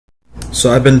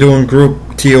So I've been doing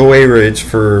group TOA raids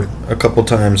for a couple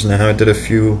times now. I did a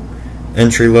few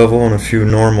entry level and a few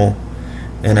normal.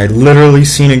 And I literally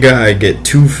seen a guy get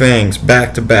 2 fangs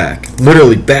back to back.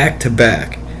 Literally back to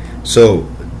back. So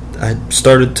I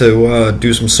started to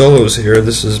do some solos here.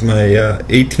 This is my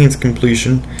 18th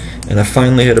completion. And I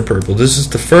finally hit a purple. This is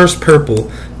the first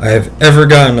purple I have ever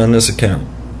gotten on this account.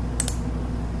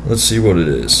 Let's see what it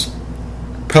is.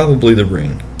 Probably the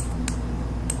ring.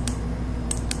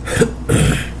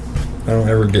 I don't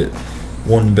ever get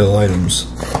 1 bill items.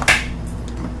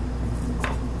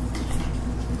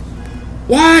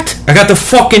 What? I got the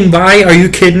fucking buy? Are you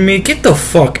kidding me? Get the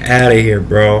fuck out of here,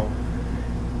 bro.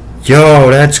 Yo,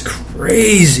 that's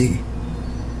crazy.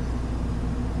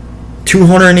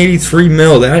 283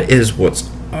 mil. That is what's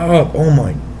up. Oh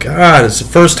my god. It's the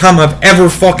first time I've ever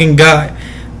fucking got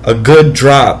a good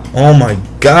drop. Oh my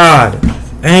god.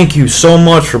 Thank you so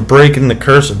much for breaking the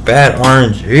curse of bad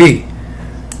RNG.